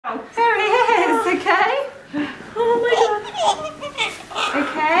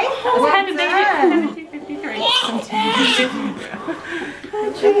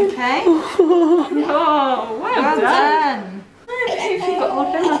okay? Oh, well done. If you've got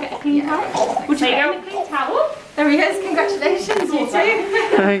old then I'll get a clean towel. Would you get a clean towel? There he goes, congratulations, you two.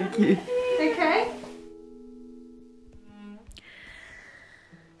 Thank you. Okay.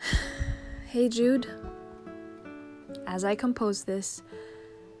 Hey Jude, as I compose this,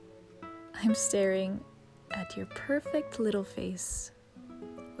 I'm staring at your perfect little face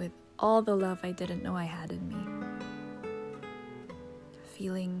with all the love I didn't know I had in me.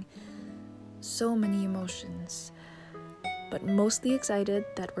 Feeling so many emotions, but mostly excited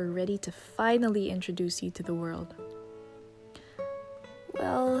that we're ready to finally introduce you to the world.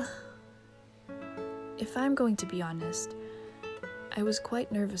 Well, if I'm going to be honest, I was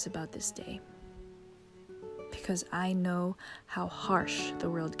quite nervous about this day, because I know how harsh the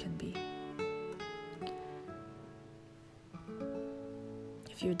world can be.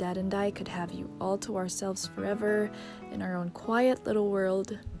 If your dad and I could have you all to ourselves forever in our own quiet little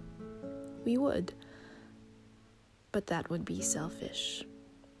world, we would. But that would be selfish.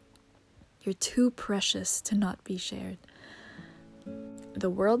 You're too precious to not be shared. The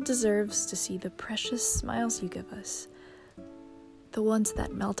world deserves to see the precious smiles you give us, the ones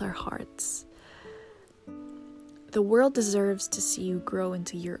that melt our hearts. The world deserves to see you grow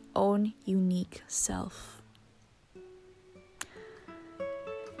into your own unique self.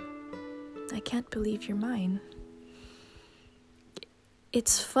 I can't believe you're mine.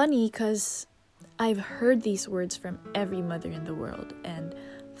 It's funny because I've heard these words from every mother in the world and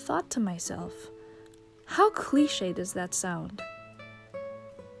thought to myself, how cliche does that sound?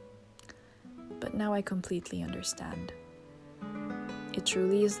 But now I completely understand. It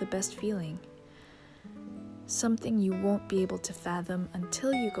truly is the best feeling. Something you won't be able to fathom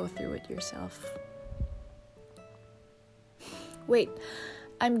until you go through it yourself. Wait,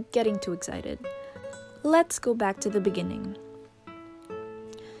 I'm getting too excited. Let's go back to the beginning.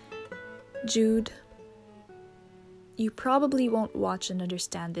 Jude, you probably won't watch and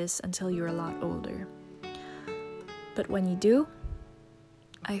understand this until you're a lot older. But when you do,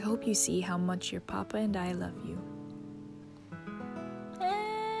 I hope you see how much your papa and I love you.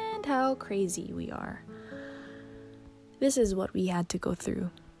 And how crazy we are. This is what we had to go through.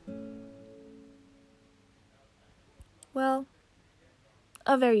 Well,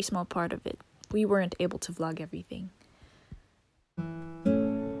 a very small part of it. We weren't able to vlog everything.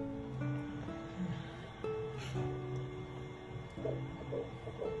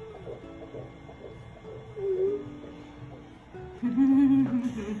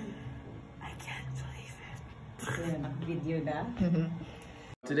 I can't believe it. Video that.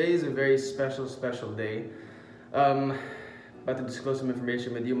 Today is a very special day. About to disclose some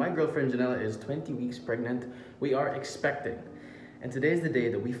information with you. My girlfriend Janella is 20 weeks pregnant. We are expecting. And today is the day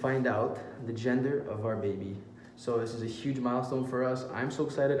that we find out the gender of our baby. So this is a huge milestone for us. I'm so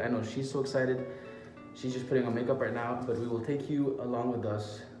excited. I know she's so excited. She's just putting on makeup right now, but we will take you along with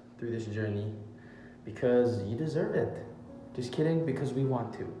us through this journey because you deserve it. Just kidding, because we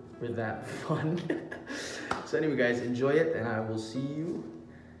want to. We're that fun. So anyway, guys, enjoy it, and I will see you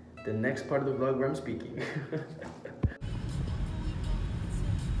the next part of the vlog where I'm speaking.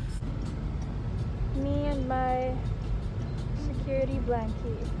 Me and my security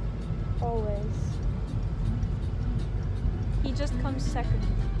blankie, always. He just comes second.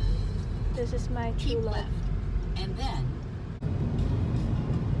 This is my true love. Left, and then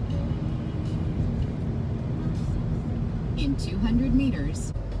in 200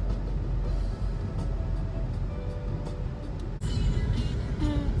 meters.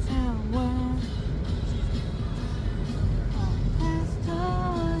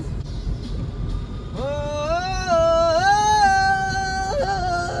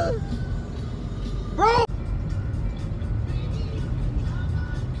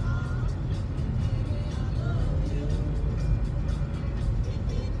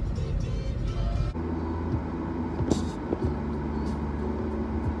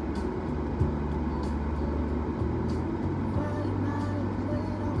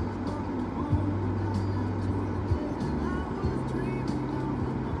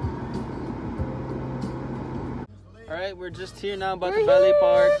 Alright, we're just here now about the ballet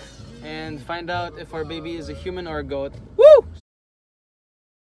park and find out if our baby is a human or a goat. Woo!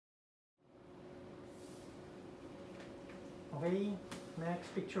 Okay,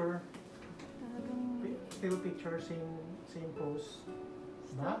 next picture. Still picture, same pose.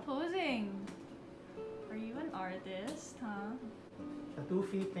 Still posing. Are you an artist, huh? The 2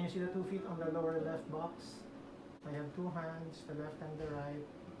 feet, can you see the 2 feet on the lower left box? I have 2 hands, the left and the right.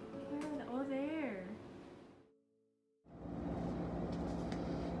 Where? Oh, there.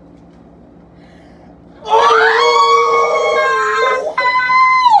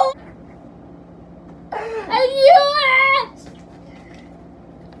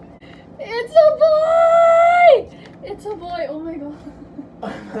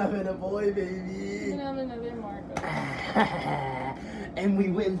 having a boy, baby. I'm gonna have another Marco. And we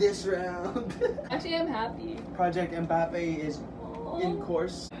win this round. Actually, I'm happy. Project Mbappe is in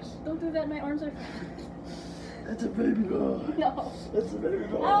course. Don't do that, my arms are... That's a baby girl. No. That's a baby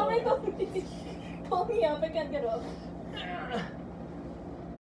girl. Oh my God. Pull me up, I can't get up.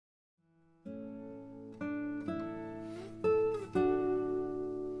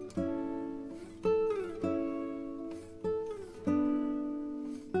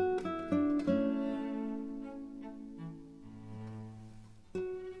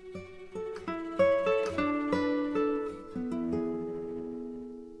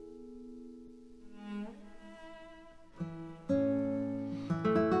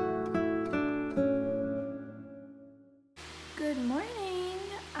 Good morning!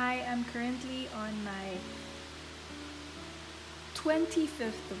 I am currently on my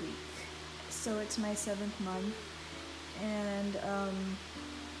 25th week, so it's my 7th month, and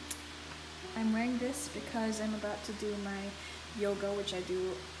I'm wearing this because I'm about to do my yoga, which I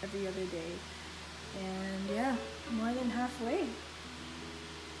do every other day, and yeah, more than halfway.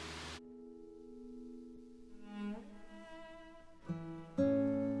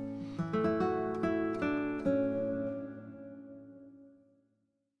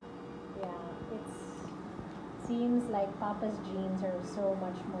 Seems like Papa's genes are so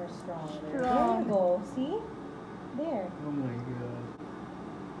much more stronger. There Strong. you go. See? There. Oh my God.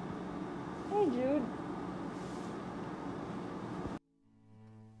 Hey, Jude.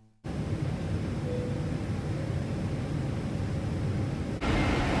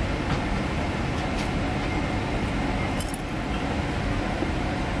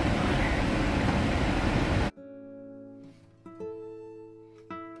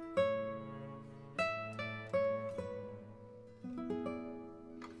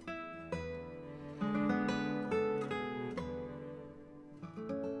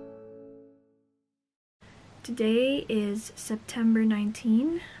 Today is September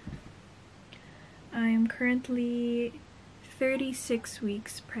 19. I'm currently 36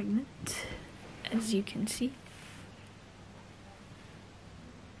 weeks pregnant, as you can see.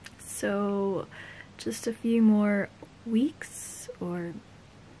 So just a few more weeks or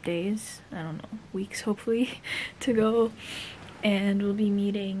days, I don't know, weeks hopefully, to go, and we'll be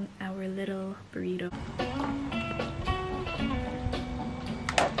meeting our little burrito.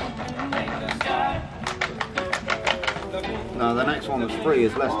 No, the next one was free,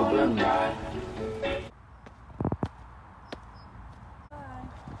 is Leicester Burnley.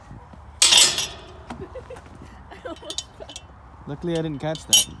 Luckily I didn't catch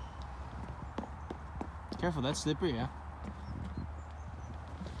that. Careful, that's slippery, yeah?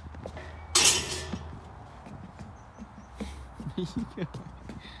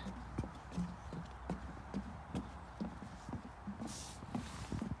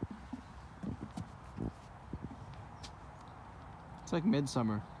 It's like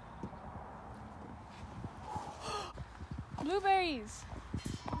midsummer. Blueberries.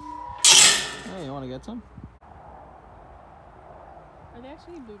 Hey, you want to get some? Are they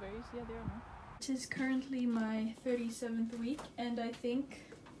actually blueberries? Yeah, they are. It is currently my 37th week, and I think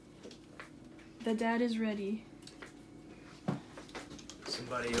the dad is ready.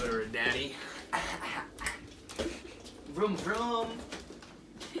 Somebody order a daddy. Vroom vroom.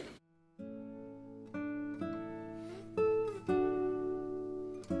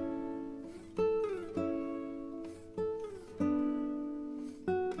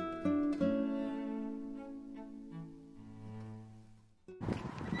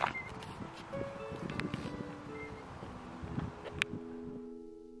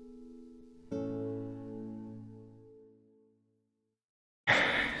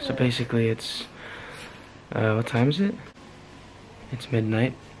 So basically it's, what time is it? It's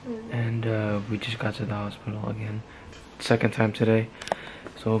midnight, and we just got to the hospital again. Second time today.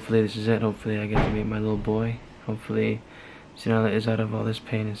 So hopefully this is it. Hopefully I get to meet my little boy. Hopefully Janella is out of all this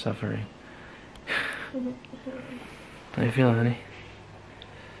pain and suffering. How you feeling, honey?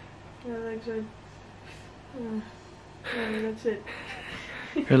 My legs are... that's it.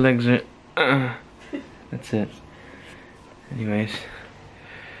 Her legs are... that's it. Anyways,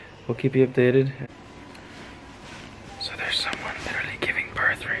 we'll keep you updated. So there's someone literally giving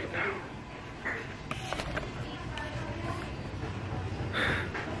birth right now.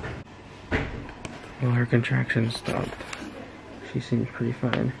 Well, her contractions stopped. She seems pretty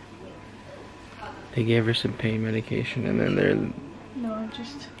fine. They gave her some pain medication, and then they're... No, I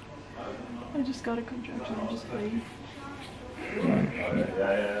just got a contraction. I'm just waiting. Getting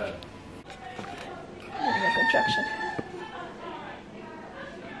a contraction.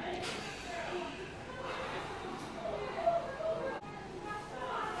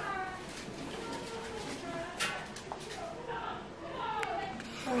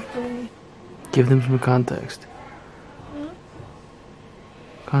 Give them some context.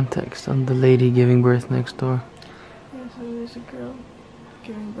 Context on the lady giving birth next door. Yeah, so there's a girl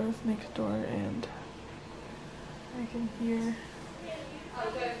giving birth next door, and I can hear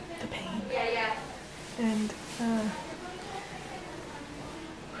the pain. And I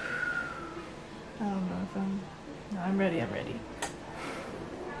don't know if I'm ready.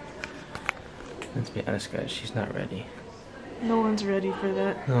 Let's be honest, guys. She's not ready. No one's ready for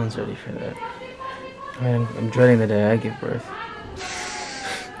that. No one's ready for that. I'm dreading the day I give birth.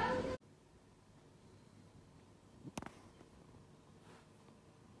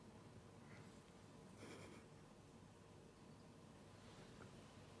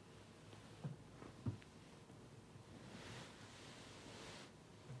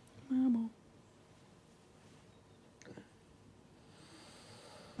 Mama.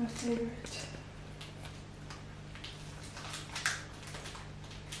 My favorite.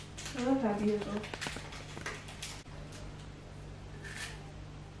 I love how beautiful.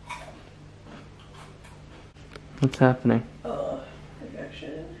 What's happening?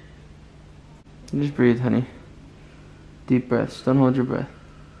 Rejection. Just breathe, honey. Deep breaths. Don't hold your breath.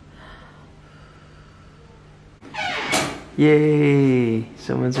 Yay!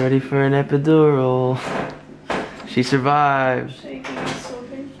 Someone's ready for an epidural. She survived. Shaking is so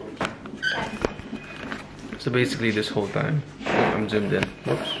painful. So basically this whole time, I'm zoomed in.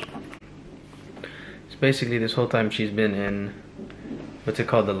 Whoops. So basically this whole time she's been in, what's it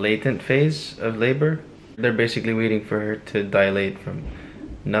called, the latent phase of labor. They're basically waiting for her to dilate from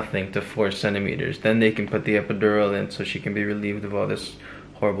nothing to 4 centimeters. Then they can put the epidural in so she can be relieved of all this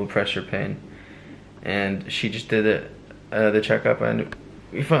horrible pressure pain. And she just did it. The checkup, and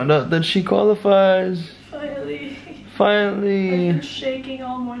we found out that she qualifies. Finally. Finally. I've been shaking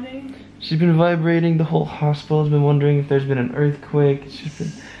all morning. She's been vibrating. The whole hospital's been wondering if there's been an earthquake.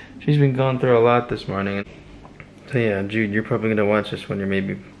 She's been going through a lot this morning. So yeah, Jude, you're probably gonna watch this when you're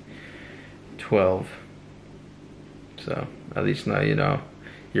maybe 12. So at least now you know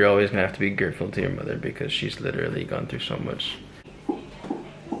you're always gonna have to be grateful to your mother because she's literally gone through so much.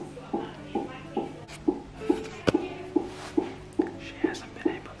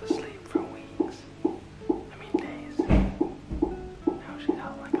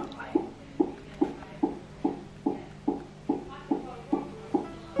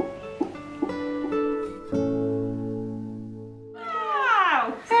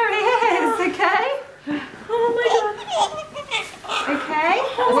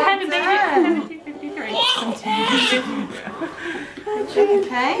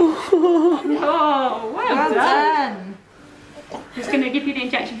 Okay. Oh, well done. Just going to give you the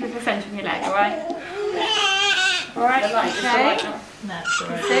injection for the centre of your leg, alright? Alright, okay. That's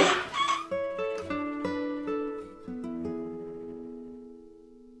alright. See?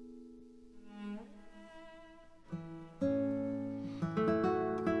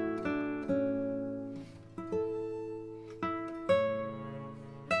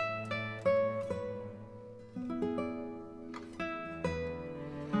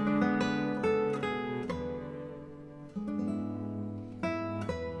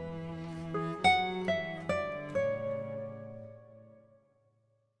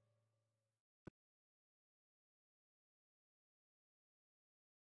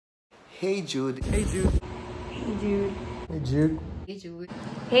 Hey Jude. Hey Jude. Hey Jude. Hey Jude. Hey, Jude.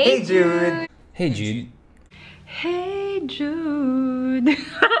 Hey Jude. Hey Jude. Hey Jude.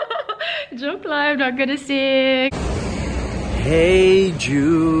 Joke lie, I'm not gonna sing. Hey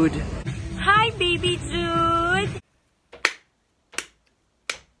Jude. Hi baby Jude.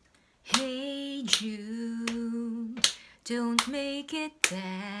 Hey Jude, don't make it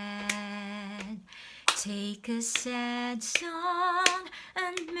bad. Take a sad song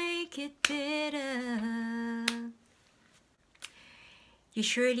and make it bitter. You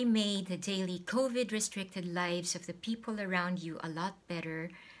surely made the daily COVID-restricted lives of the people around you a lot better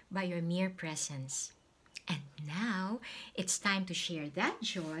by your mere presence. And now it's time to share that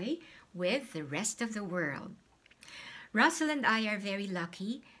joy with the rest of the world. Russell and I are very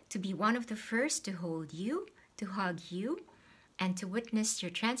lucky to be one of the first to hold you, to hug you, and to witness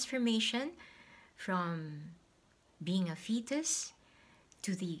your transformation from being a fetus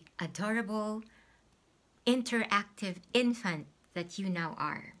to the adorable, interactive infant that you now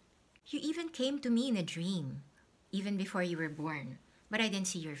are. You even came to me in a dream, even before you were born, but I didn't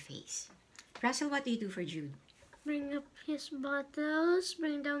see your face. Russell, what do you do for Jude? Bring up his bottles,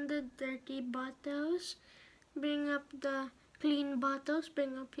 bring down the dirty bottles, bring up the clean bottles,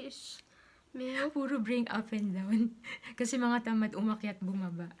 bring up his milk. Puro bring up and down. Kasi mga tamad umakyat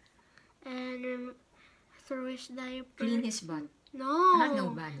bumaba. And throw his diaper. Clean his butt. No. No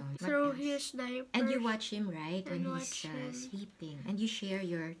ba, no? What Through else? his diaper. And you watch him, right? And When watch he's him. sleeping. And you share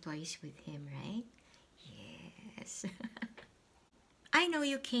your toys with him, right? Yes. I know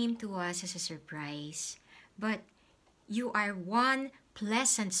you came to us as a surprise, but you are one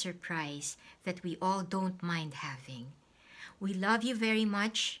pleasant surprise that we all don't mind having. We love you very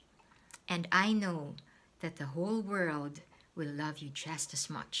much, and I know that the whole world will love you just as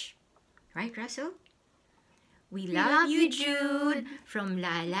much. Right, Russell? We love you, Jude, from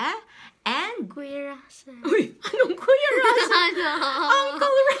Lala and Kuya Russell. Uy, anong Kuya Russell?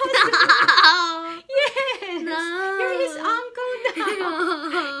 Uncle Russell. Yes. No. You're his uncle now.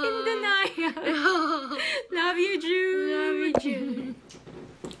 In denial. Love you, Jude. Love you, Jude.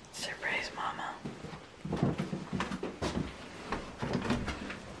 Surprise, Mama.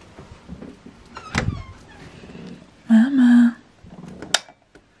 Mama.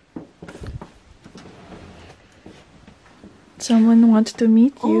 Someone wants to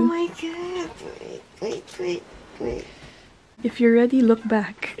meet you. Oh my God. Wait. If you're ready, look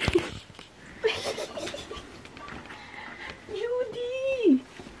back. Judy.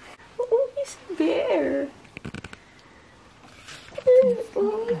 Oh, he's there.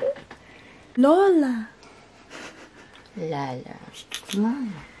 Lola. Lala.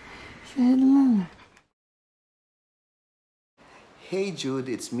 Hey Jude,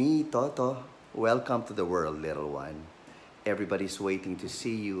 it's me, Toto. Welcome to the world, little one. Everybody's waiting to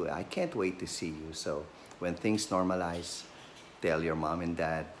see you. I can't wait to see you. So when things normalize, tell your mom and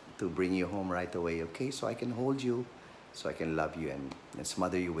dad to bring you home right away, okay? So I can hold you, so I can love you and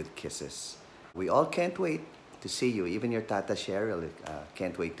smother you with kisses. We all can't wait to see you. Even your Tata Cheryl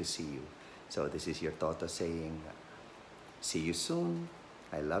can't wait to see you. So this is your Toto saying, see you soon.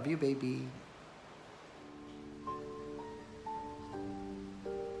 I love you, baby.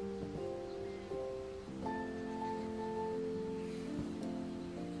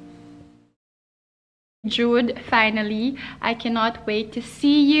 Jude, finally, I cannot wait to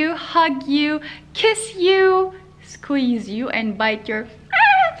see you, hug you, kiss you, squeeze you, and bite your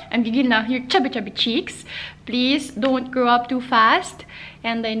and gigil na your chubby cheeks. Please don't grow up too fast.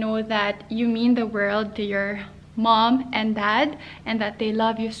 And I know that you mean the world to your mom and dad, and that they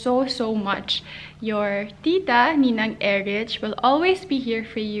love you so much. Your tita, Ninang Erich, will always be here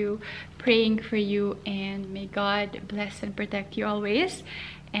for you, praying for you, and may God bless and protect you always.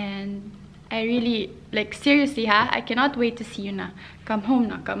 And I really, like, seriously, I cannot wait to see you na. Come home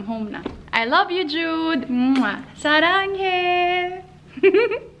na. I love you, Jude. Mwah. Saranghe.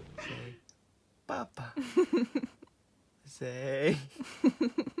 Say, Papa. Say,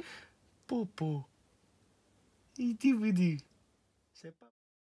 Popo. Say, Papa.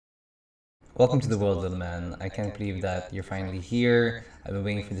 Welcome to the world, little man. I can't believe that you're finally here. I've been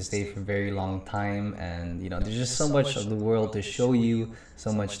waiting for this day for a very long time, and you know, there's just so much of the world to show you,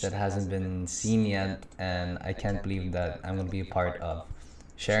 so much that hasn't been seen yet, and I can't believe that I'm going to be a part of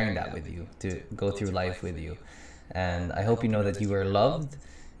sharing that with you, to go through life with you. And I hope you know that you are loved.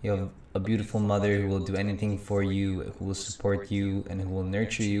 You have a beautiful mother who will do anything for you, who will support you, and who will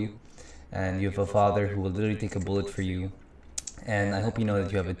nurture you. And you have a father who will literally take a bullet for you. And I hope you know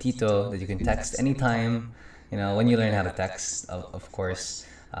that you have a tito that you can text anytime. You know, when you learn how to text, of course.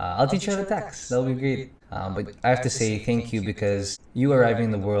 I'll teach you how to text. That'll be great. But I have to say thank you, because you arriving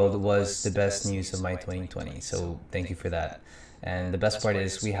in the world was the best news of my 2020. So thank you for that. And the best part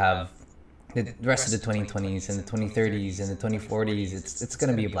is we have the rest of the 2020s and the 2030s and the 2040s. It's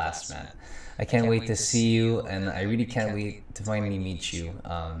gonna be a blast, man. I can't wait to see you, and I really can't wait to finally meet you.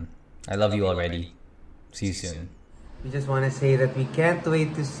 I love you already. See you soon. We just want to say that we can't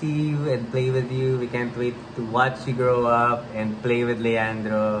wait to see you and play with you. We can't wait to watch you grow up and play with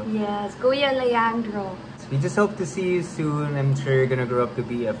Leandro. Yes, Kuya Leandro. We just hope to see you soon. I'm sure you're gonna grow up to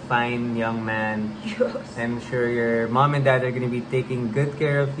be a fine young man. Yes. I'm sure your mom and dad are gonna be taking good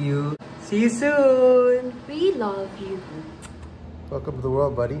care of you. See you soon! We love you. Welcome to the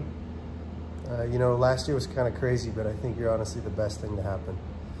world, buddy. You know, last year was kind of crazy, but I think you're honestly the best thing to happen.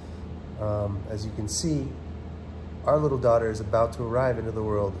 As you can see, our little daughter is about to arrive into the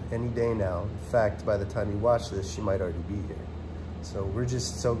world any day now. In fact, by the time you watch this, she might already be here. So we're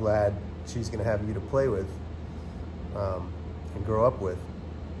just so glad she's gonna have you to play with and grow up with.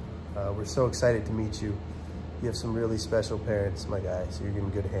 We're so excited to meet you. You have some really special parents, my guy, so you're in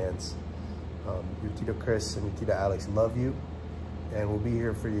good hands. Your Tito Chris and your Tito Alex love you, and we'll be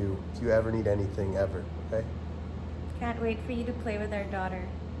here for you if you ever need anything, ever, okay? Can't wait for you to play with our daughter.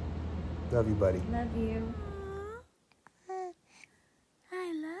 Love you, buddy. Love you.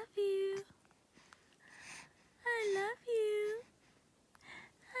 I love you. I love you.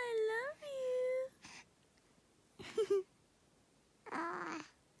 I love you.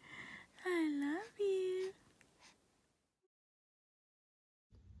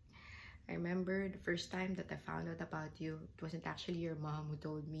 I remember the first time that I found out about you, it wasn't actually your mom who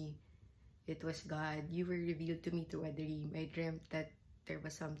told me. It was God. You were revealed to me through a dream. I dreamt that there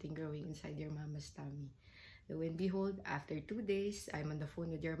was something growing inside your mama's tummy. Lo and behold, after 2 days, I'm on the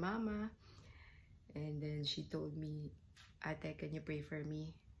phone with your mama. And then she told me, Ate, can you pray for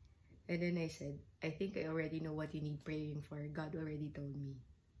me? And then I said, I think I already know what you need praying for. God already told me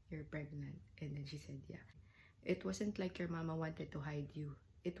you're pregnant. And then she said, yeah. It wasn't like your mama wanted to hide you.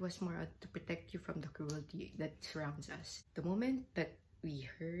 It was more to protect you from the cruelty that surrounds us. The moment that we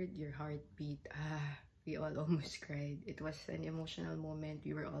heard your heartbeat, we all almost cried. It was an emotional moment.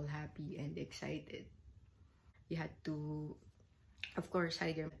 We were all happy and excited. You had to, of course,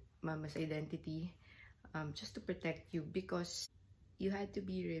 hide your mama's identity just to protect you, because you had to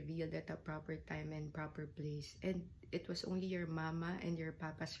be revealed at a proper time and proper place. And it was only your mama and your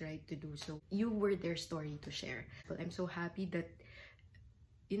papa's right to do so. You were their story to share. Well, I'm so happy that,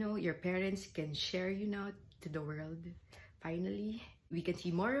 you know, your parents can share you now to the world. Finally, we can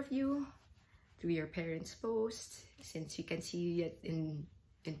see more of you through your parents' posts, since you can see it in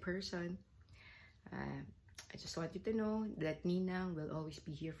person. I just want you to know that Nina will always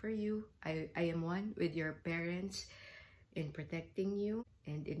be here for you. I am one with your parents in protecting you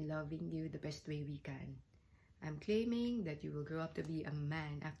and in loving you the best way we can. I'm claiming that you will grow up to be a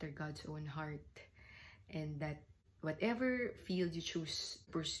man after God's own heart, and that whatever field you choose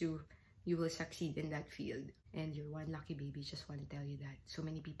to pursue, you will succeed in that field. And you're one lucky baby. Just want to tell you that. So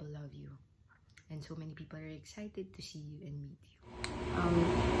many people love you. And so many people are excited to see you and meet you.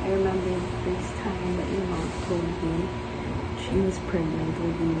 I remember the first time that your mom told me she was pregnant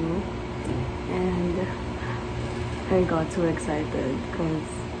with you. And I got so excited because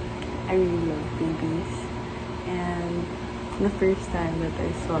I really love babies. And the first time that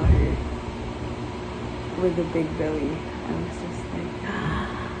I saw her with a big belly, I was just like,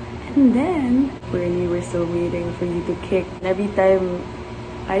 and then when you were still waiting for you to kick, every time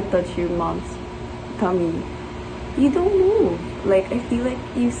I touch your mom's tummy, you don't move. Like, I feel like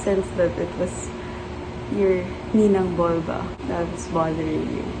you sensed that it was your ninang bolba that was bothering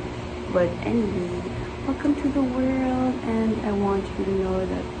you. But anyway, welcome to the world, and I want you to know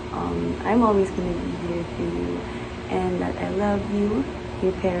that I'm always gonna be here for you, and that I love you,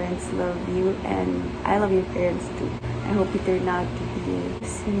 your parents love you, and I love your parents too. I hope you turn out to be a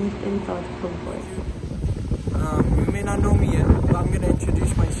sweet and thoughtful boy. You may not know me yet, but I'm gonna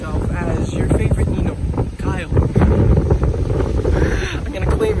introduce myself as your favorite Nino, Kyle. I'm gonna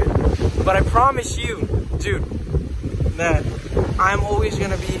claim it, but I promise you, Jude, that I'm always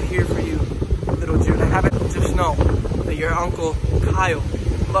gonna be here for you, little Jude. I have it. Just know that your uncle Kyle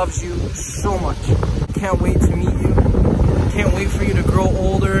loves you so much. Can't wait to meet you. Can't wait for you to grow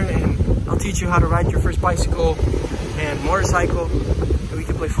older, and I'll teach you how to ride your first bicycle and motorcycle, and we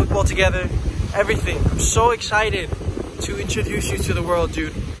can play football together. Everything. I'm so excited to introduce you to the world,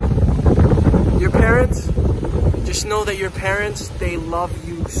 Jude. Your parents, just know that your parents, they love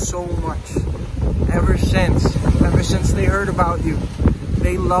you so much. Ever since they heard about you,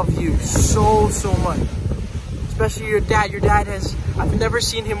 they love you so much. Especially your dad. Your dad has, I've never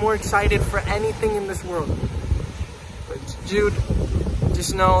seen him more excited for anything in this world. But Jude,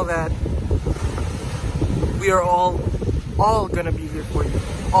 just know that we are all gonna be here for you,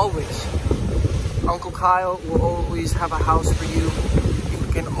 always. Uncle Kyle will always have a house for you.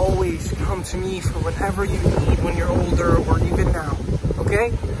 You can always come to me for whatever you need when you're older, or even now,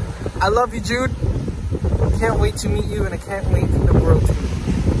 okay? I love you, Jude. I can't wait to meet you, and I can't wait for the world to meet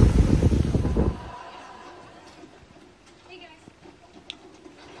you. Hey guys.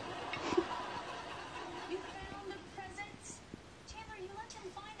 You found the presents? Chandler, you let them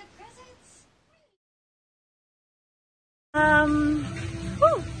find the presents?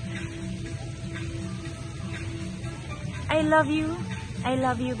 I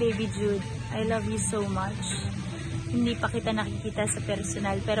love you, baby Jude. I love you so much. Hindi pa kita nakikita sa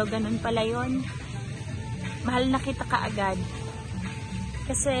personal, pero ganun pala yon. Mahal na kita kaagad.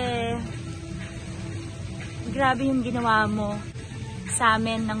 Kasi grabe yung ginawa mo sa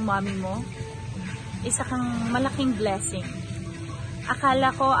amin ng mommy mo. Isa kang malaking blessing.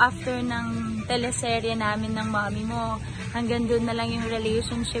 Akala ko after ng teleserye namin ng mommy mo, hanggang doon na lang yung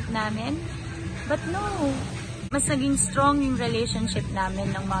relationship namin. But no, mas naging strong yung relationship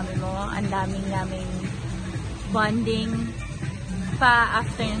namin ng mommy mo. Ang daming naming bonding pa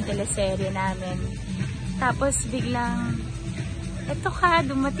after yung teleserye namin. Tapos biglang, eto ka,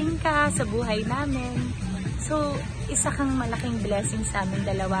 dumating ka sa buhay namin. So, isa kang malaking blessing sa amin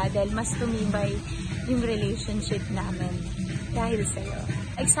dalawa dahil mas tumibay yung relationship namin dahil sa'yo.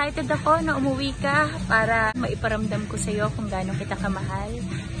 Excited ako na umuwi ka para maiparamdam ko sa'yo kung gaano kita kamahal.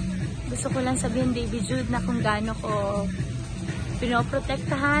 Gusto ko lang sabihin, Baby Jude, na kung gaano ko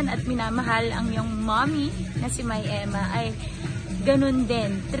pinoprotektahan at minamahal ang iyong mommy na si May Emma, ay ganun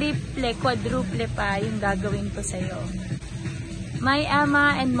din, triple, quadruple pa yung gagawin ko sa'yo. May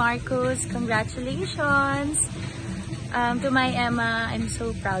Emma and Marcos, congratulations! To May Emma, I'm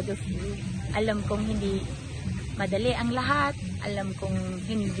so proud of you. Alam kong hindi madali ang lahat. Alam kong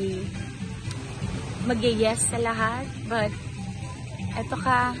hindi mag-yes sa lahat. But, eto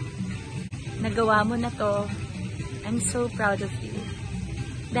ka, nagawa mo na to. I'm so proud of you.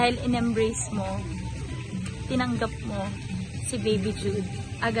 Dahil in-embrace mo, tinanggap mo si Baby Jude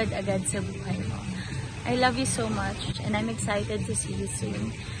agad-agad sa buhay mo. I love you so much and I'm excited to see you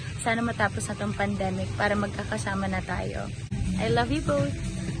soon. Sana matapos na tong pandemic para magkakasama na tayo. I love you both.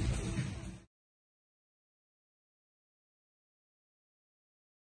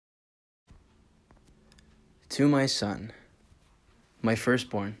 To my son, my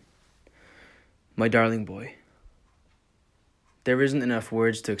firstborn, my darling boy, there isn't enough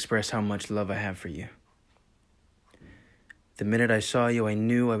words to express how much love I have for you. The minute I saw you, I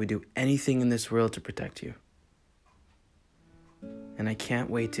knew I would do anything in this world to protect you. And I can't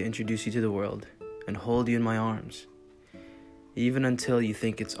wait to introduce you to the world and hold you in my arms, even until you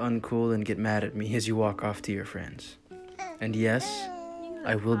think it's uncool and get mad at me as you walk off to your friends. And yes,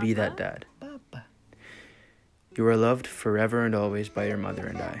 I will be that dad. You are loved forever and always by your mother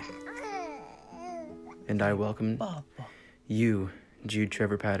and I. And I welcome you, Jude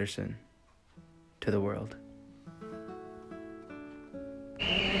Trevor Patterson, to the world.